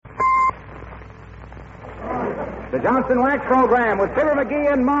the Johnson Wax Program with Fibber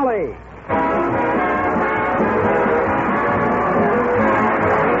McGee and Molly.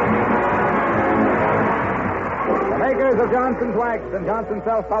 The makers of Johnson's Wax and Johnson's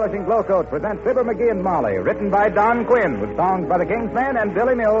Self-Polishing Glow Coat present Fibber McGee and Molly, written by Don Quinn, with songs by the Kingsmen and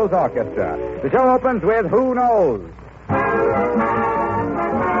Billy Mills Orchestra. The show opens with Who Knows?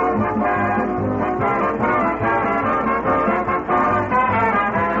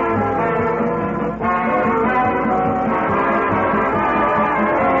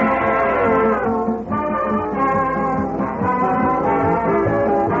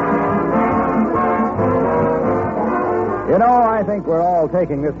 You know, I think we're all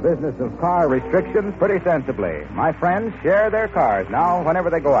taking this business of car restrictions pretty sensibly. My friends share their cars now whenever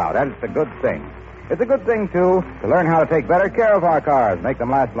they go out, and it's a good thing. It's a good thing, too, to learn how to take better care of our cars, make them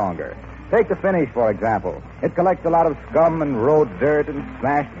last longer. Take the finish, for example. It collects a lot of scum and road dirt and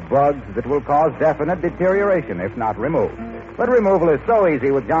smashed bugs that will cause definite deterioration if not removed. But removal is so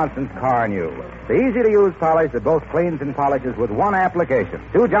easy with Johnson's Car New. The easy-to-use polish that both cleans and polishes with one application.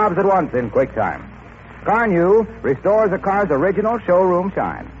 2 jobs at once in quick time. Car New restores a car's original showroom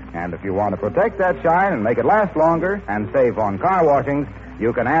shine. And if you want to protect that shine and make it last longer and save on car washings,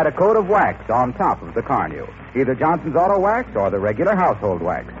 you can add a coat of wax on top of the Car New, either Johnson's Auto Wax or the regular household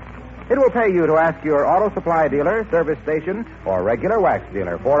wax. It will pay you to ask your auto supply dealer, service station, or regular wax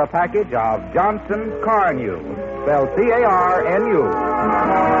dealer for a package of Johnson's Car New, spelled C-A-R-N-U.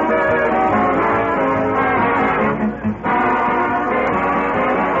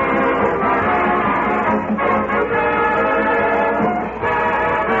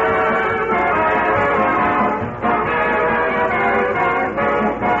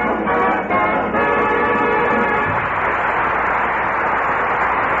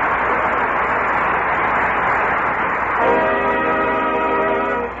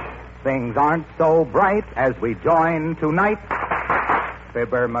 Things aren't so bright as we join tonight.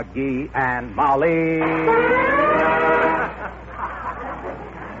 Fibber, McGee, and Molly.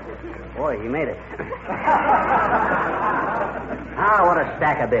 Boy, you made it. What a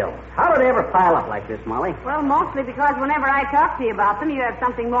stack of bills. How did they ever pile up like this, Molly? Well, mostly because whenever I talk to you about them, you have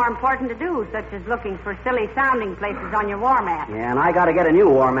something more important to do, such as looking for silly sounding places on your war map. Yeah, and I got to get a new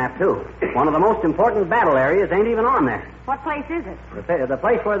war map, too. One of the most important battle areas ain't even on there. What place is it? The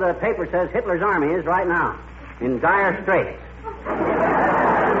place where the paper says Hitler's army is right now, in dire straits.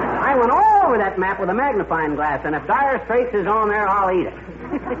 I went all over that map with a magnifying glass, and if dire straits is on there, I'll eat it.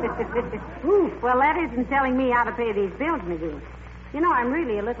 Well, that isn't telling me how to pay these bills, McGee. You know, I'm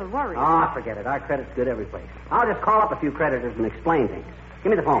really a little worried. Oh, forget it. Our credit's good every place. I'll just call up a few creditors and explain things. Give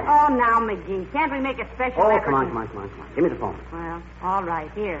me the phone. Oh, now, McGee, can't we make a special effort? Come on. Give me the phone. Well, all right,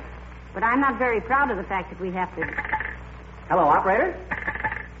 here. But I'm not very proud of the fact that we have to... Hello, operator?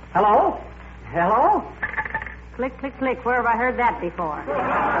 Hello? Click, click, click. Where have I heard that before?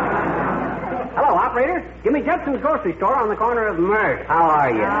 Hello, operator. Give me Judson's grocery store on the corner of Mert. How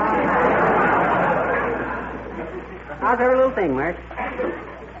are you? How's every little thing, Mert?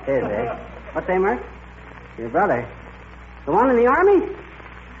 Is, eh? What's that, Mert? Your brother. The one in the Army?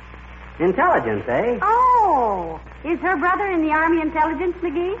 Intelligence, eh? Oh! Is her brother in the Army Intelligence,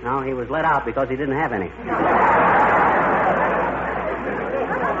 McGee? No, he was let out because he didn't have any.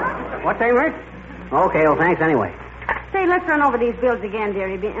 What's that, Mert? Okay, well, thanks anyway. Say, let's run over these bills again,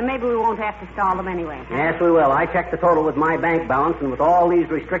 dearie, and maybe we won't have to stall them anyway. Yes, we will. I checked the total with my bank balance, and with all these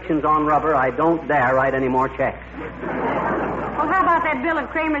restrictions on rubber, I don't dare write any more checks. Well, how about that bill at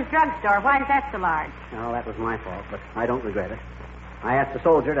Kramer's drugstore? Why is that so large? Well, that was my fault, but I don't regret it. I asked the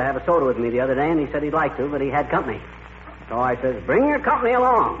soldier to have a soda with me the other day, and he said he'd like to, but he had company. So I says, bring your company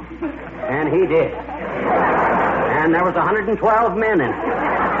along. And he did. And there was 112 men in it.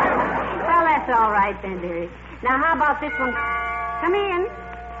 Well, that's all right then, dearie. Now, how about this one? Come in.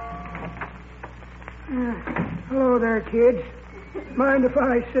 Hello there, kids. Mind if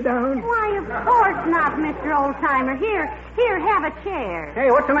I sit down? Why, of course not, Mr. Oldtimer. Here, have a chair.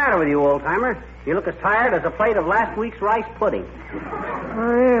 Hey, what's the matter with you, old-timer? You look as tired as a plate of last week's rice pudding.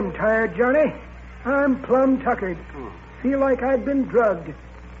 I am tired, Johnny. I'm plumb tuckered. Feel like I'd been drugged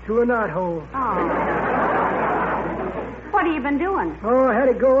to a knothole. Oh. What have you been doing? Oh, I had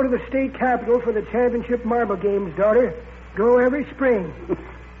to go to the state capitol for the championship marble games, daughter. Go every spring.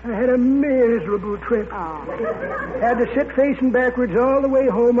 I had a miserable trip. Oh. Had to sit facing backwards all the way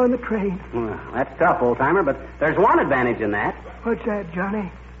home on the train. Well, that's tough, old-timer, but there's one advantage in that. What's that,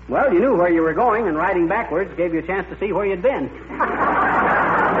 Johnny? Well, you knew where you were going, and riding backwards gave you a chance to see where you'd been.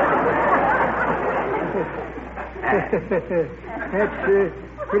 That's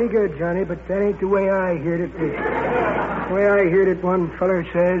pretty good, Johnny, but that ain't the way I heard it. way I heard it, one feller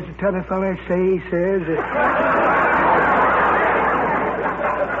says, t'other feller says.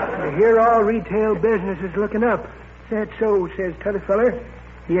 I hear all retail business is looking up. That's so, says t'other feller.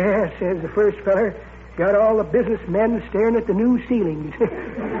 Yeah, says the first feller. Got all the businessmen staring at the new ceilings.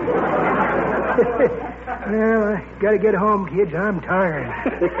 Well, I gotta get home, kids. I'm tired.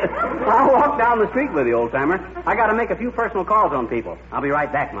 I'll walk down the street with you, old-timer. I gotta make a few personal calls on people. I'll be right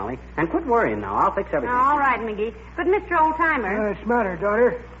back, Molly. And quit worrying now. I'll fix everything. All right, McGee. But, Mr. Old-timer... What's the matter,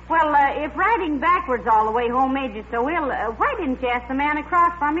 daughter? Well, if riding backwards all the way home made you so ill, why didn't you ask the man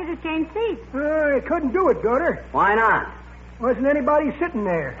across from you to change seats? I couldn't do it, daughter. Why not? Wasn't anybody sitting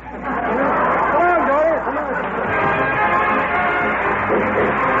there. Come on, daughter. Come on.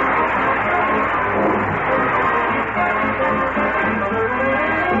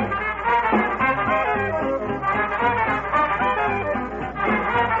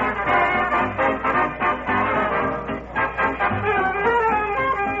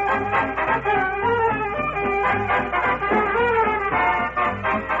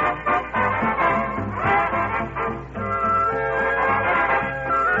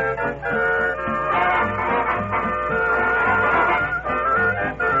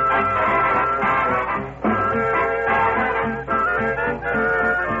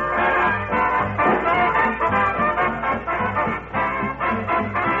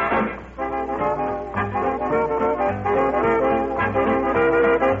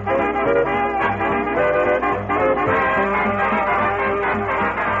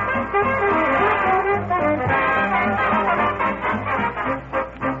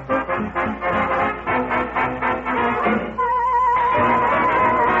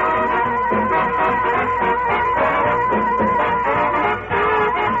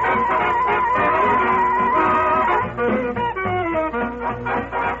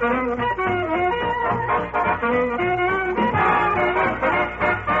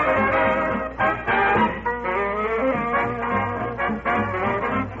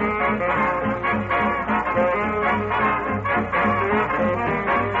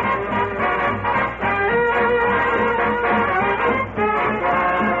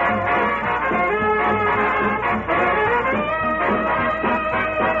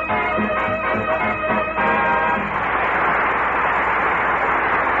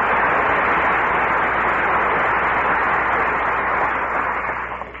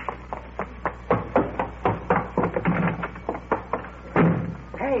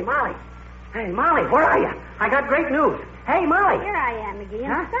 Hey, Molly, where are you? I got great news. Hey, Molly. Here I am, McGee.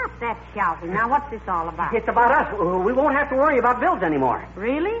 And stop that shouting. Now, what's this all about? It's about us. We won't have to worry about bills anymore.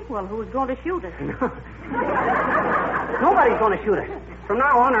 Really? Well, who's going to shoot us? Nobody's going to shoot us. From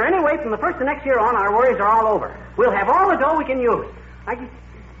now on, or anyway, from the first of next year on, our worries are all over. We'll have all the dough we can use.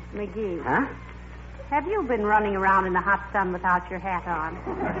 McGee. Huh? Have you been running around in the hot sun without your hat on?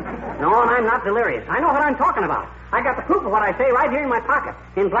 No, and I'm not delirious. I know what I'm talking about. I got the proof of what I say right here in my pocket,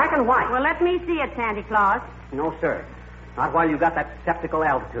 in black and white. Well, let me see it, Santa Claus. No, sir. Not while you got that skeptical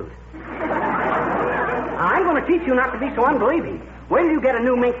altitude. I'm going to teach you not to be so unbelieving. Wait till you get a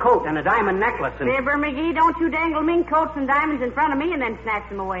new mink coat and a diamond necklace and... Fibber, McGee, don't you dangle mink coats and diamonds in front of me and then snatch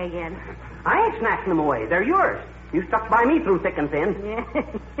them away again. I ain't snatching them away. They're yours. You stuck by me through thick and thin. Yeah.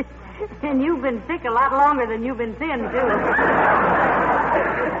 And you've been thick a lot longer than you've been thin, too.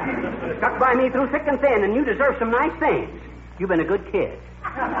 Stuck by me through thick and thin, and you deserve some nice things. You've been a good kid.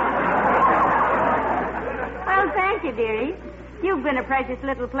 Well, thank you, dearie. You've been a precious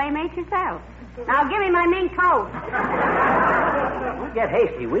little playmate yourself. Now, give me my mink coat. Don't get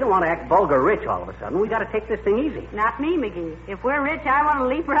hasty. We don't want to act vulgar rich all of a sudden. We got to take this thing easy. Not me, McGee. If we're rich, I want to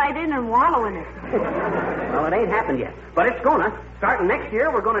leap right in and wallow in it. Well, it ain't happened yet. But it's gonna. Starting next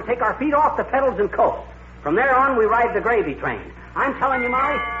year, we're going to take our feet off the pedals and coast. From there on, we ride the gravy train. I'm telling you,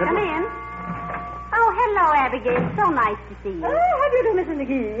 Molly... Come in. Oh, hello, Abigail. So nice to see you. Oh, how do you do, Mrs.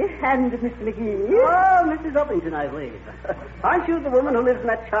 McGee? And Mr. McGee? Oh, Mrs. Uppington, I believe. Aren't you the woman who lives in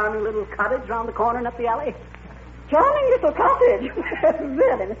that charming little cottage round the corner and up the alley? Charming little cottage.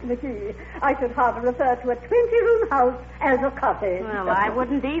 Really, Mr. McGee, I should hardly refer to a 20-room house as a cottage. Well, I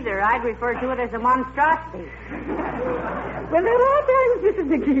wouldn't either. I'd refer to it as a monstrosity. Well, there are times, Mrs.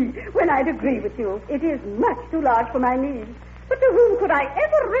 McGee, when I'd agree with you. It is much too large for my needs. But to whom could I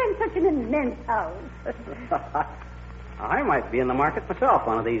ever rent such an immense house? I might be in the market myself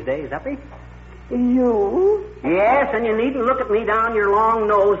one of these days, Uppy. You? Yes, and you needn't look at me down your long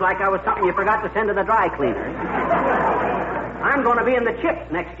nose like I was something you forgot to send to the dry cleaners. I'm going to be in the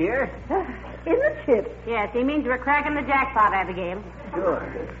chips next year. In the chips? Yes, he means we're cracking the jackpot, Abigail. Sure.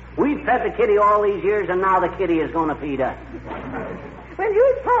 We've fed the kitty all these years, and now the kitty is going to feed us. Well,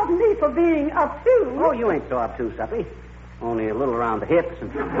 you pardon me for being obtuse. Oh, you ain't so obtuse, Uppy. Only a little around the hips.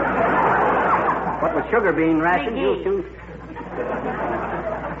 And what with sugar bean rations, you'll soon...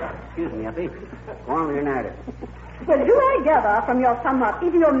 Excuse me, Uppy. Go on with your narrative. Well, do I gather from your somewhat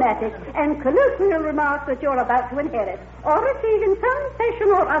idiomatic and colloquial remarks that you're about to inherit, or receive in some fashion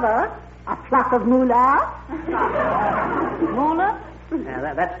or other, a flock of moolah? Moolah?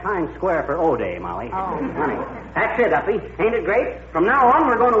 Yeah, that's Times Square for O-Day, Molly. Oh. Honey. That's it, Uppy. Ain't it great? From now on,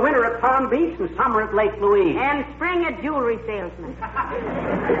 we're going to winter at Palm Beach and summer at Lake Louise. And spring a jewelry salesman.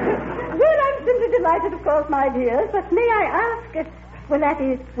 Well, I'm simply delighted, of course, my dears, but may I ask... Well, that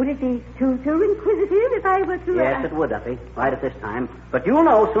is, would it be too inquisitive if I were to... Yes, it would, Uppy. Right at this time. But you'll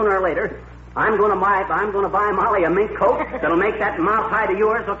know sooner or later. I'm going to buy Molly a mink coat that'll make that mouth tie of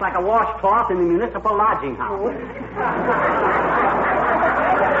yours look like a washcloth in the municipal lodging house.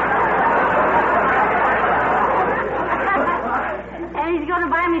 And he's going to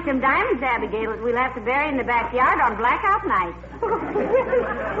buy me some diamonds, Abigail, that we'll have to bury in the backyard on blackout night.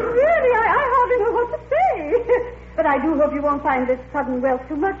 Really, I hardly know what to say. But I do hope you won't find this sudden wealth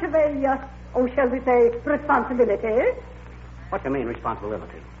too much of a, shall we say, responsibility. What do you mean,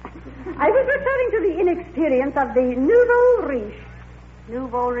 responsibility? I was referring to the inexperience of the nouveau riche.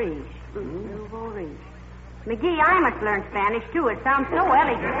 Nouveau riche. Nouveau riche. McGee, I must learn Spanish, too. It sounds so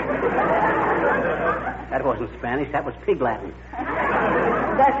elegant. That wasn't Spanish. That was Pig Latin.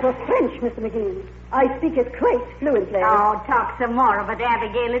 That was French, Mr. McGee. I speak it quite fluently. Oh, talk some more of it,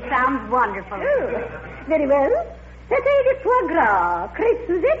 Abigail. It sounds wonderful. Oh, very well. Pâté de foie gras, crêpes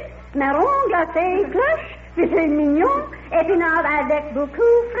Suzette, marron glacé, cloche, filet mignon, épinards avec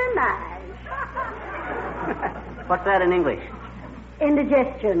beaucoup fromage. What's that in English?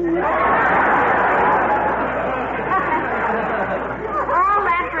 Indigestion. All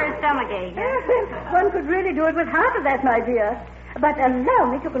that for a stomachache. One could really do it with half of that, my dear. But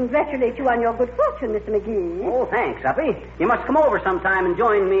allow me to congratulate you on your good fortune, Mr. McGee. Oh, thanks, Uppy. You must come over sometime and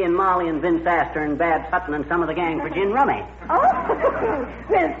join me and Molly and Vince Astor and Babs Hutton and some of the gang for gin rummy. Oh,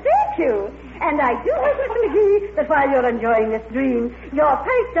 well, thank you. And I do hope, Mr. McGee, that while you're enjoying this dream, your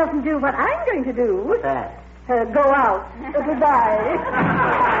pipe doesn't do what I'm going to do. What's that? Go out. Goodbye.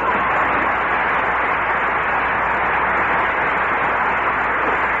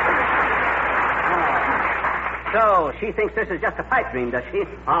 So, she thinks this is just a pipe dream, does she?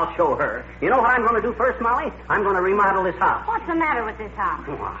 I'll show her. You know what I'm going to do first, Molly? I'm going to remodel this house. What's the matter with this house?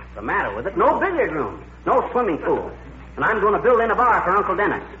 What's the matter with it? No billiard room. No swimming pool. And I'm going to build in a bar for Uncle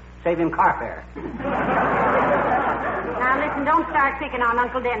Dennis. Save him car fare. Now, listen, don't start picking on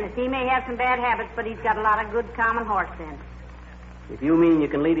Uncle Dennis. He may have some bad habits, but he's got a lot of good common horse sense. If you mean you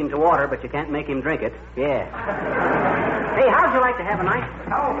can lead him to water, but you can't make him drink it, yeah. Hey, how'd you like to have a night?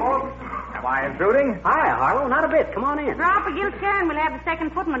 Hello, folks. Am I intruding? Hi, Harlow. Not a bit. Come on in. Draw up a gilt chair and we'll have the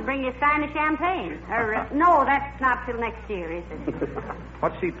second footman bring you a stein of champagne. No, that's not till next year, is it?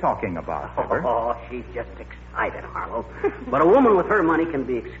 What's she talking about, Silver? Oh, she's just excited, Harlow. But a woman with her money can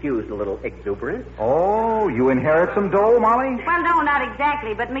be excused a little exuberant. Oh, you inherit some dough, Molly? Well, no, not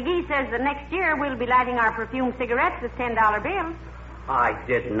exactly. But McGee says that next year we'll be lighting our perfumed cigarettes with $10 bills. I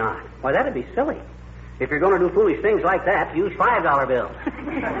did not. Why, that'd be silly. If you're going to do foolish things like that, use $5 bills.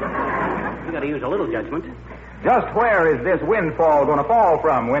 You got to use a little judgment. Just where is this windfall going to fall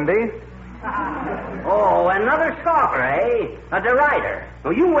from, Wendy? Oh, another scoffer, eh? A derider. Oh,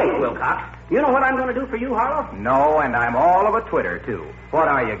 you wait, Wilcox. You know what I'm going to do for you, Harlow? No, and I'm all of a twitter, too. What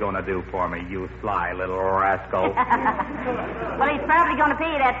are you going to do for me, you sly little rascal? Well, he's probably going to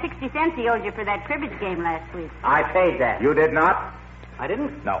pay you that 60 cents he owed you for that cribbage game last week. I paid that. You did not? I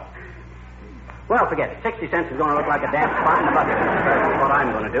didn't? No. Well, forget it. 60 cents is going to look like a damn spot in the bucket. That's what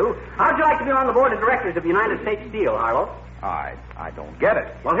I'm going to do. How'd you like to be on the board of directors of United States Steel, Harlow? I don't get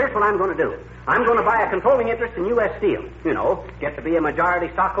it. Well, here's what I'm going to do. I'm going to buy a controlling interest in U.S. Steel. You know, get to be a majority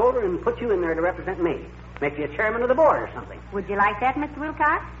stockholder and put you in there to represent me. Make you a chairman of the board or something. Would you like that, Mr.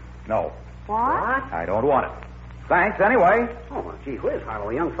 Wilcox? No. What? I don't want it. Thanks, anyway. Oh, well, gee whiz, Harlow.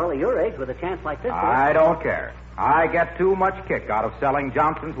 A young fellow your age with a chance like this. I don't care. I get too much kick out of selling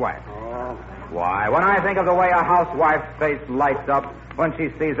Johnson's wax. Oh. Why, when I think of the way a housewife's face lights up when she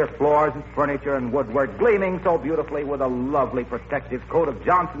sees her floors and furniture and woodwork gleaming so beautifully with a lovely protective coat of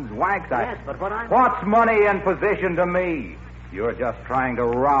Johnson's wax, Yes, but What's money and position to me? You're just trying to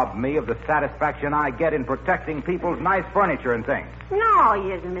rob me of the satisfaction I get in protecting people's nice furniture and things. No,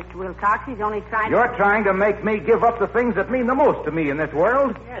 he isn't, Mr. Wilcox. He's only trying to... You're trying to make me give up the things that mean the most to me in this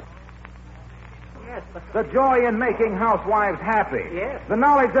world. Yes. Yes, but... The joy in making housewives happy. Yes. The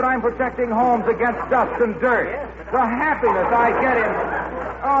knowledge that I'm protecting homes against dust and dirt. Yes. The happiness I get in...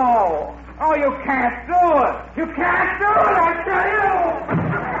 Oh, you can't do it. You can't do it, I tell you.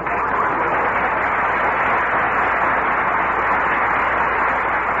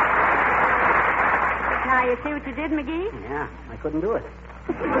 you see what you did, McGee? Yeah, I couldn't do it.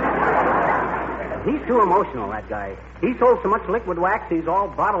 He's too emotional, that guy. He sold so much liquid wax, he's all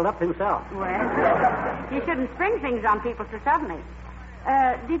bottled up himself. Well, you shouldn't spring things on people so suddenly.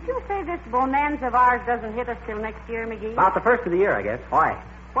 Did you say this bonanza of ours doesn't hit us till next year, McGee? About the first of the year, I guess. Why?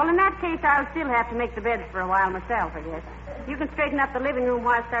 Well, in that case, I'll still have to make the beds for a while myself, I guess. You can straighten up the living room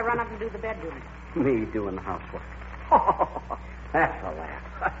whilst I run up and do the bedroom. Me doing the housework. That's a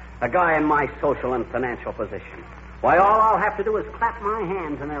laugh. A guy in my social and financial position. Why, all I'll have to do is clap my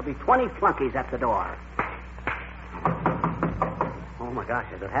hands and there'll be 20 flunkies at the door. Oh, my gosh,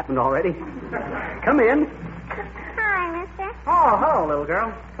 has it happened already? Come in. Hi, mister. Oh, hello, little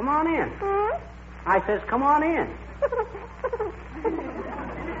girl. Come on in. I says, come on in.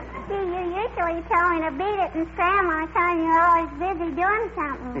 Gee, you usually tell me to beat it and scramble because you're always busy doing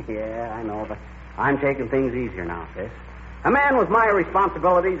something. Yeah, I know, but I'm taking things easier now, sis. A man with my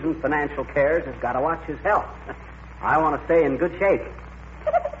responsibilities and financial cares has got to watch his health. I want to stay in good shape.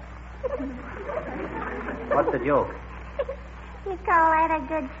 What's the joke? You call that a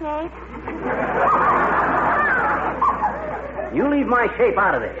good shape? You leave my shape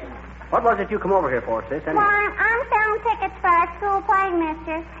out of this. What was it you come over here for, sis? Well, I'm selling tickets for a school play,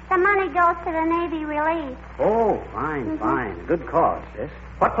 mister. The money goes to the Navy Relief. Oh, fine, fine. Good cause, sis.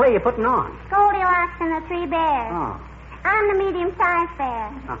 What play you putting on? Goldilocks and the Three Bears. Oh. I'm the medium-sized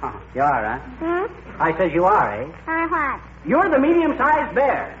bear. You are, huh? I says you are, eh? Or what? You're the medium-sized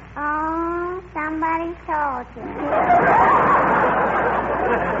bear. Oh, somebody told you.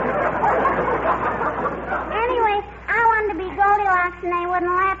 Anyway, I wanted to be Goldilocks and they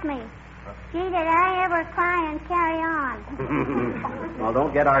wouldn't let me. Gee, did I ever cry and carry on? Well,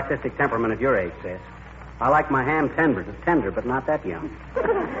 don't get artistic temperament at your age, sis. I like my ham tender, but not that young.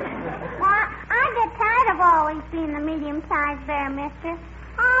 Well, I get tired of always being the medium-sized bear, mister.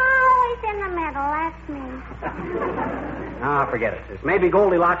 Always in the middle, that's me. Ah, forget it, sis. Maybe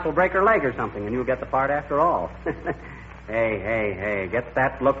Goldilocks will break her leg or something, and you'll get the part after all. Hey, get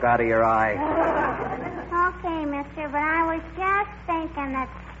that look out of your eye. Okay, mister, but I was just thinking that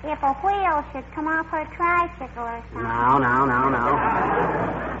if a wheel should come off her tricycle or something. Now.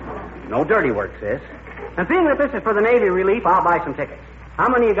 No dirty work, sis. And seeing that this is for the Navy Relief, I'll buy some tickets. How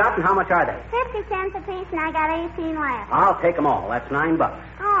many you got and how much are they? 50 cents apiece, and I got 18 left. I'll take them all. That's $9.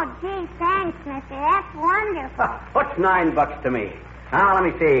 Oh, gee, thanks, mister. That's wonderful. What's $9 to me? Now, let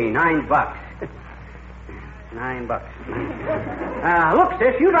me see. $9. $9. Look,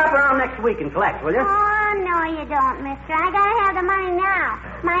 sis, you drop around next week and collect, will you? Oh, no, you don't, mister. I gotta have the money now.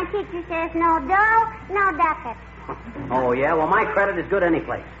 My teacher says no dough, no ducats. Oh, yeah? Well, my credit is good any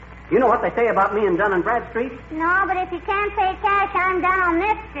place. You know what they say about me and Dun and Bradstreet? No, but if you can't pay cash, I'm down on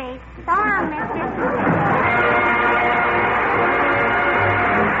this street. So long, mister.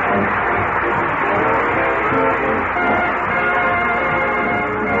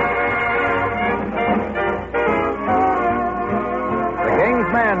 The King's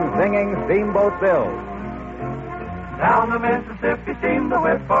Men singing Steamboat Bill. Down the Mississippi steamed the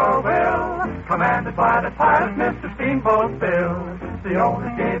Whippoorwill, commanded by the pilot, Mr. Steamboat Bill. The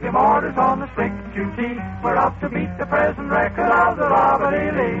owners gave him orders on the strict duty. We're up to beat the present record of the Robert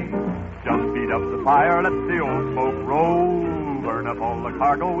Lee. Just beat up the fire, let the old smoke roll. Burn up all the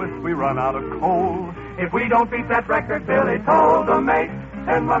cargo if we run out of coal. If we don't beat that record, Billy told the mate,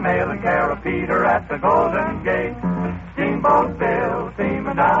 send my mail in care of Peter at the Golden Gate. Steamboat Bill,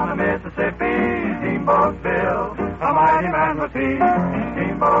 steaming down the Mississippi. Steamboat Bill, a mighty man was he.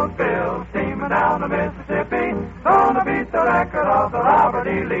 Steamboat Bill, steaming down the Mississippi. Gonna beat the record of the Robert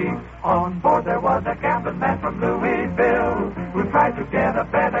E. Lee. On board there was a gambling man from Louisville who tried to get a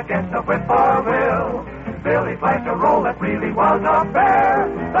bet against the Whippoorwill. Billy flashed a roll that really was a bear.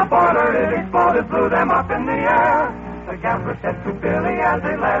 The boiler, it exploded, blew them up in the air. The gambler said to Billy as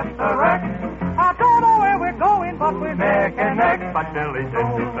they left the wreck, I don't know where we're going, but we're neck and neck. But Billy says,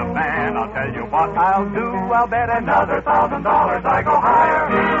 he's the man. I'll tell you what I'll do. I'll bet Another $1,000, I go higher,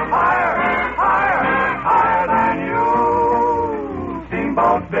 higher than you.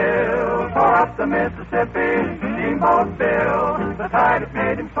 Steamboat Bill tore up the Mississippi. Steamboat Bill, the tide had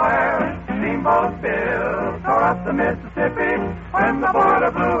made him swear. Steamboat Bill tore up the Mississippi. When the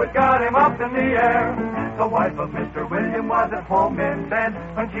boiler blew, it got him up in the air. The wife of Mr. William was at home in bed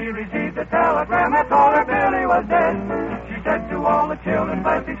when she received a telegram that told her Billy was dead. She said to all the children,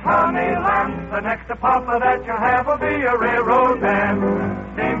 bless his honey lamb, the next to Papa that you'll have will be a railroad man.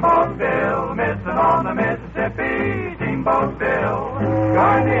 Steamboat Bill, missing on the Mississippi. Steamboat Bill,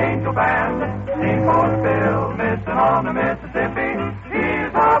 join the Angel Band. Steamboat Bill, missing on the Mississippi.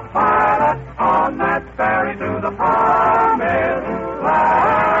 He's a pilot on that ferry to the promised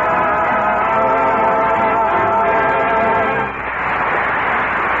land.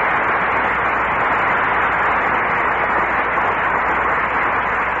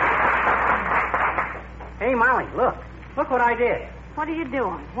 What are you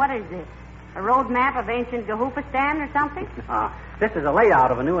doing? What is this? A road map of ancient Gahoopastan or something? This is a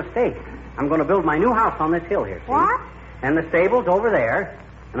layout of a new estate. I'm going to build my new house on this hill here, see? What? And the stable's over there,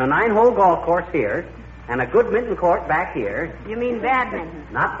 and a 9-hole golf course here, and a good mitten court back here. You mean badminton?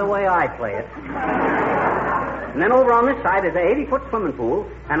 Not the way I play it. And then over on this side is an 80-foot swimming pool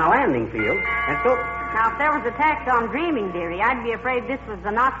and a landing field, and so... Now, if there was a tax on dreaming, dearie, I'd be afraid this was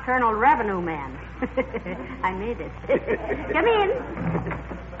the Nocturnal Revenue Man. I made it. Come in.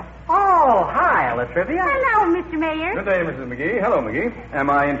 Oh, hi, Latrivia. Hello, Mr. Mayor. Good day, Mrs. McGee. Hello, McGee. Am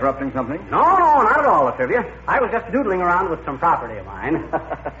I interrupting something? No, not at all, Latrivia. I was just doodling around with some property of mine,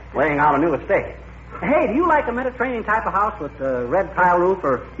 laying out a new estate. Hey, do you like a Mediterranean type of house with a red tile roof,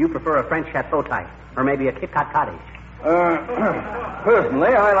 or you prefer a French chateau type, or maybe a Kit Kat cottage?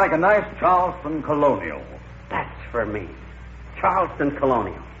 Personally, I like a nice Charleston colonial. That's for me. Charleston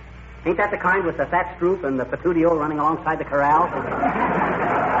colonial. Ain't that the kind with the thatched roof and the patio running alongside the corral?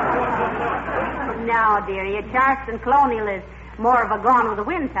 No, dearie, a Charleston colonial is more of a Gone with the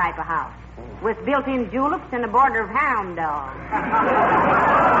Wind type of house, with built-in juleps and a border of hound dogs.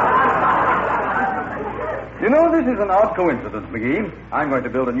 You know, this is an odd coincidence, McGee. I'm going to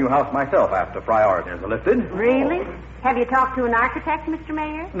build a new house myself after priorities are lifted. Really? Have you talked to an architect, Mr.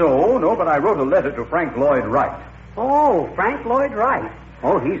 Mayor? No, but I wrote a letter to Frank Lloyd Wright. Oh, Frank Lloyd Wright.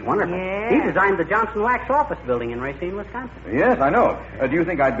 Oh, he's wonderful. Yeah. He designed the Johnson Wax office building in Racine, Wisconsin. Yes, I know. Do you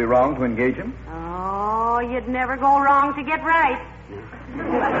think I'd be wrong to engage him? Oh, you'd never go wrong to get right.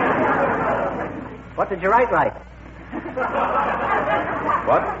 What did you write right?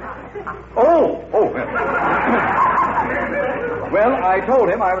 What? Oh. Well, I told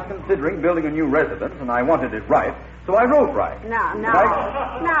him I was considering building a new residence, and I wanted it right, so I wrote right. Now,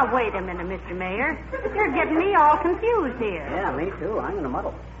 wait a minute, Mr. Mayor. You're getting me all confused here. Yeah, me too. I'm in a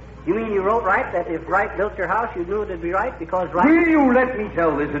muddle. You mean you wrote right that if Wright built your house, you knew it'd be right because Wright... Will you let me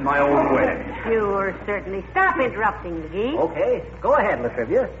tell this in my own way? Sure, certainly. Stop interrupting, McGee. Okay, go ahead,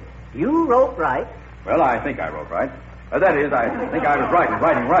 Latrivia. You wrote right. Well, I think I wrote right. That is, I think I was right in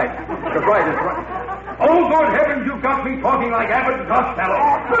writing right. Because right is right. Oh, good heavens, you've got me talking like Abbott and Costello.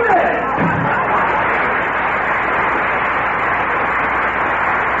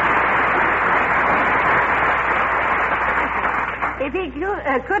 If he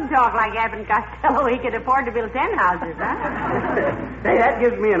could talk like Abbott and Costello, he could afford to build 10 houses, huh? Say, that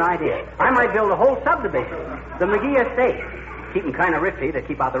gives me an idea. I might build a whole subdivision, the McGee Estate. Keep them kind of riffy to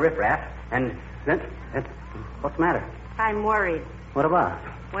keep out the riffraff. And then, what's the matter? I'm worried. What about?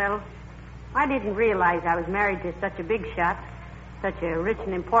 Well, I didn't realize I was married to such a big shot, such a rich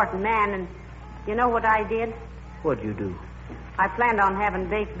and important man, and you know what I did? What'd you do? I planned on having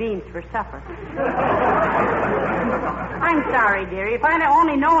baked beans for supper. I'm sorry, dearie. If I'd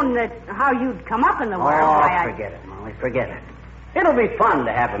only known how you'd come up in the world, forget it, Molly. Forget it. It'll be fun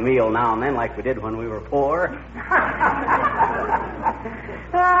to have a meal now and then like we did when we were poor.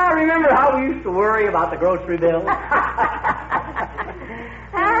 Remember how we used to worry about the grocery bill?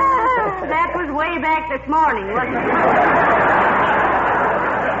 That was way back this morning, wasn't it?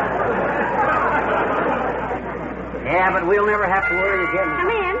 Yeah, but we'll never have to worry again. Come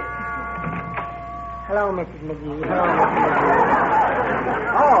in. Hello, Mrs. McGee. Hello, Mrs. McGee.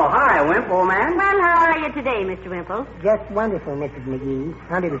 Oh, hi, Wimp, old man. Well, how are you today, Mr. Wimple? Just wonderful, Mrs. McGee,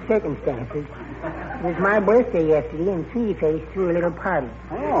 under the circumstances. It was my birthday yesterday, and Sweetie Face threw a little party.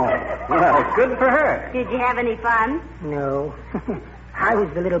 Oh, well, good for her. Did you have any fun? No. I was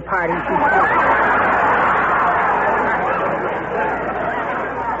the little party she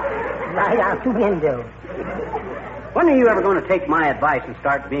right out the window. When are you ever going to take my advice and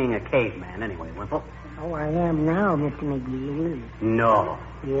start being a caveman anyway, Wimple? Oh, I am now, Mr. McGee, really. No.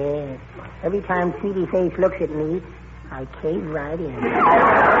 Yes. Every time Sweetie Face looks at me, I cave right in.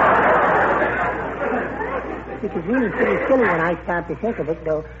 Which is really pretty silly when I stop to think of it,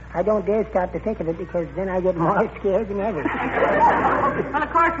 though I don't dare stop to think of it because then I get more scared than ever. Well, of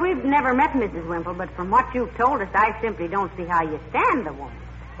course, we've never met Mrs. Wimple, but from what you've told us, I simply don't see how you stand the woman.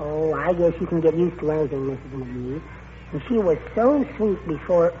 Oh, I guess you can get used to anything, Mrs. McGee. And she was so sweet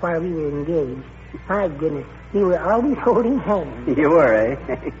while we were engaged. My goodness, we were always holding hands. You were, eh?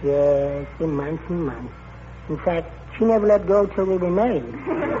 Yes, for months and months. In fact, she never let go till we were married.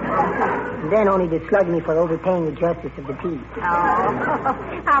 And then only to slug me for overpaying the justice of the peace. Oh,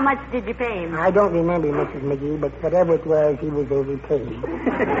 how much did you pay him? I don't remember, Mrs. McGee, but whatever it was, he was overpaid.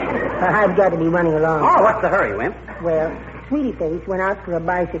 I've got to be running along. Oh, what's the hurry, Wimp? Well, Sweetie Face went out for a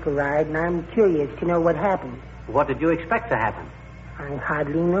bicycle ride, and I'm curious to know what happened. What did you expect to happen? I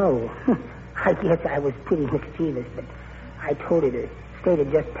hardly know. I guess I was pretty mischievous, but I told her to state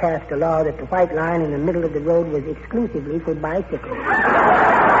had just passed a law that the white line in the middle of the road was exclusively for bicycles.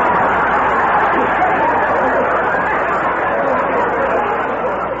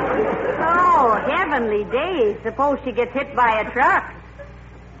 Oh, heavenly days. Suppose she gets hit by a truck.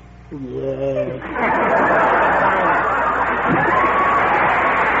 Yes.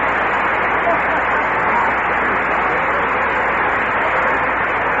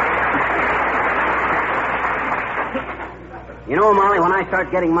 You know, Molly, when I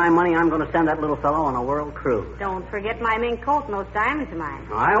start getting my money, I'm going to send that little fellow on a world cruise. Don't forget my mink coat and those diamonds of mine.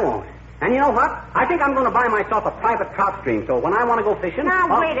 No, I won't. And you know what? I think I'm going to buy myself a private trout stream, so when I want to go fishing... Now,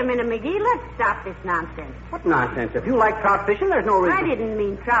 wait a minute, McGee. Let's stop this nonsense. What nonsense? If you like trout fishing, there's no reason... I didn't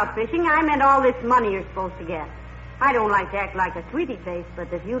mean trout fishing. I meant all this money you're supposed to get. I don't like to act like a sweetie face, but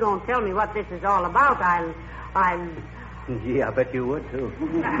if you don't tell me what this is all about, I'll... Gee, I bet you would, too.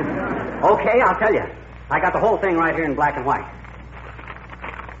 Okay, I'll tell you. I got the whole thing right here in black and white.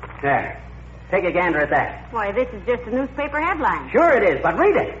 There. Take a gander at that. Why, this is just a newspaper headline. Sure it is, but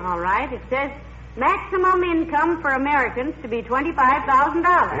read it. All right. It says, maximum income for Americans to be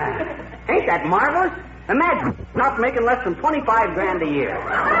 $25,000. Ain't that marvelous? Imagine not making less than $25,000 a year.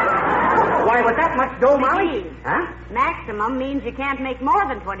 Why, with that much dough, Molly? Huh? Maximum means you can't make more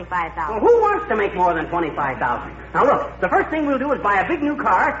than $25,000. Well, who wants to make more than $25,000? Now, look, the first thing we'll do is buy a big new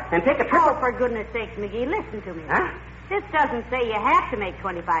car and take a trip... Oh, for goodness sakes, McGee, listen to me. Huh? This doesn't say you have to make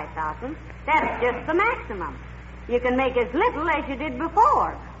 $25,000. That's just the maximum. You can make as little as you did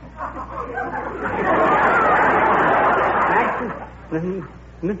before. Maximum?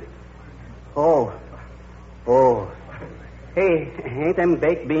 Oh. Hey, ain't them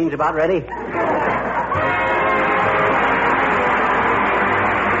baked beans about ready?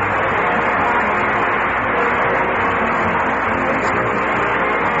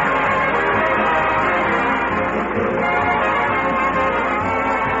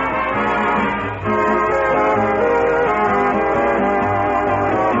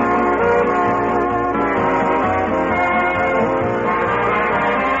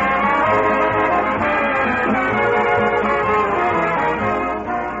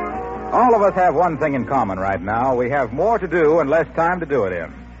 All of us have one thing in common right now. We have more to do and less time to do it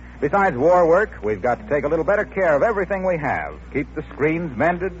in. Besides war work, we've got to take a little better care of everything we have. Keep the screens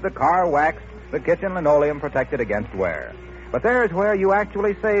mended, the car waxed, the kitchen linoleum protected against wear. But there's where you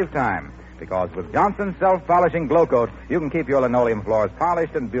actually save time. Because with Johnson's self-polishing Glow Coat, you can keep your linoleum floors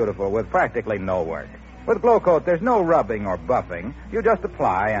polished and beautiful with practically no work. With Glow Coat, there's no rubbing or buffing. You just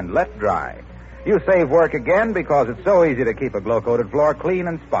apply and let dry. You save work again because it's so easy to keep a glow-coated floor clean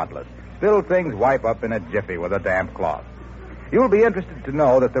and spotless. Spilled things wipe up in a jiffy with a damp cloth. You'll be interested to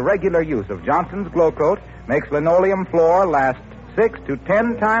know that the regular use of Johnson's Glow Coat makes linoleum floor last 6 to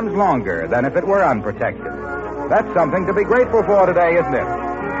 10 times longer than if it were unprotected. That's something to be grateful for today, isn't it?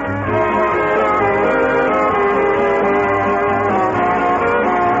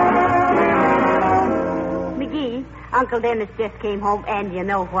 McGee, Uncle Dennis just came home, and you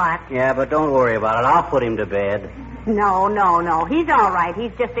know what? Yeah, but don't worry about it. I'll put him to bed. No. He's all right.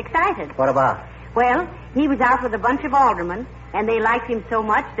 He's just excited. What about? Well, he was out with a bunch of aldermen, and they liked him so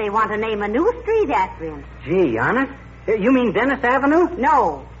much they want to name a new street after him. Gee, honest? You mean Dennis Avenue?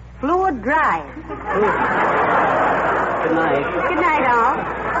 No, Fluid Drive. Good night. Good night, all.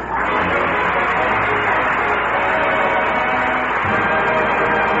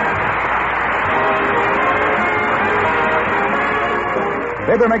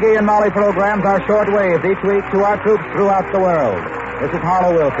 Fibber McGee and Molly programs are shortwave each week to our troops throughout the world. This is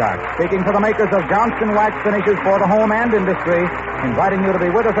Harlow Wilcox, speaking for the makers of Johnston Wax Finishes for the home and industry, inviting you to be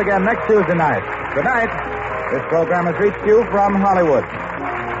with us again next Tuesday night. Good night. This program has reached you from Hollywood.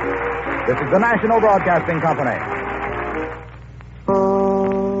 This is the National Broadcasting Company.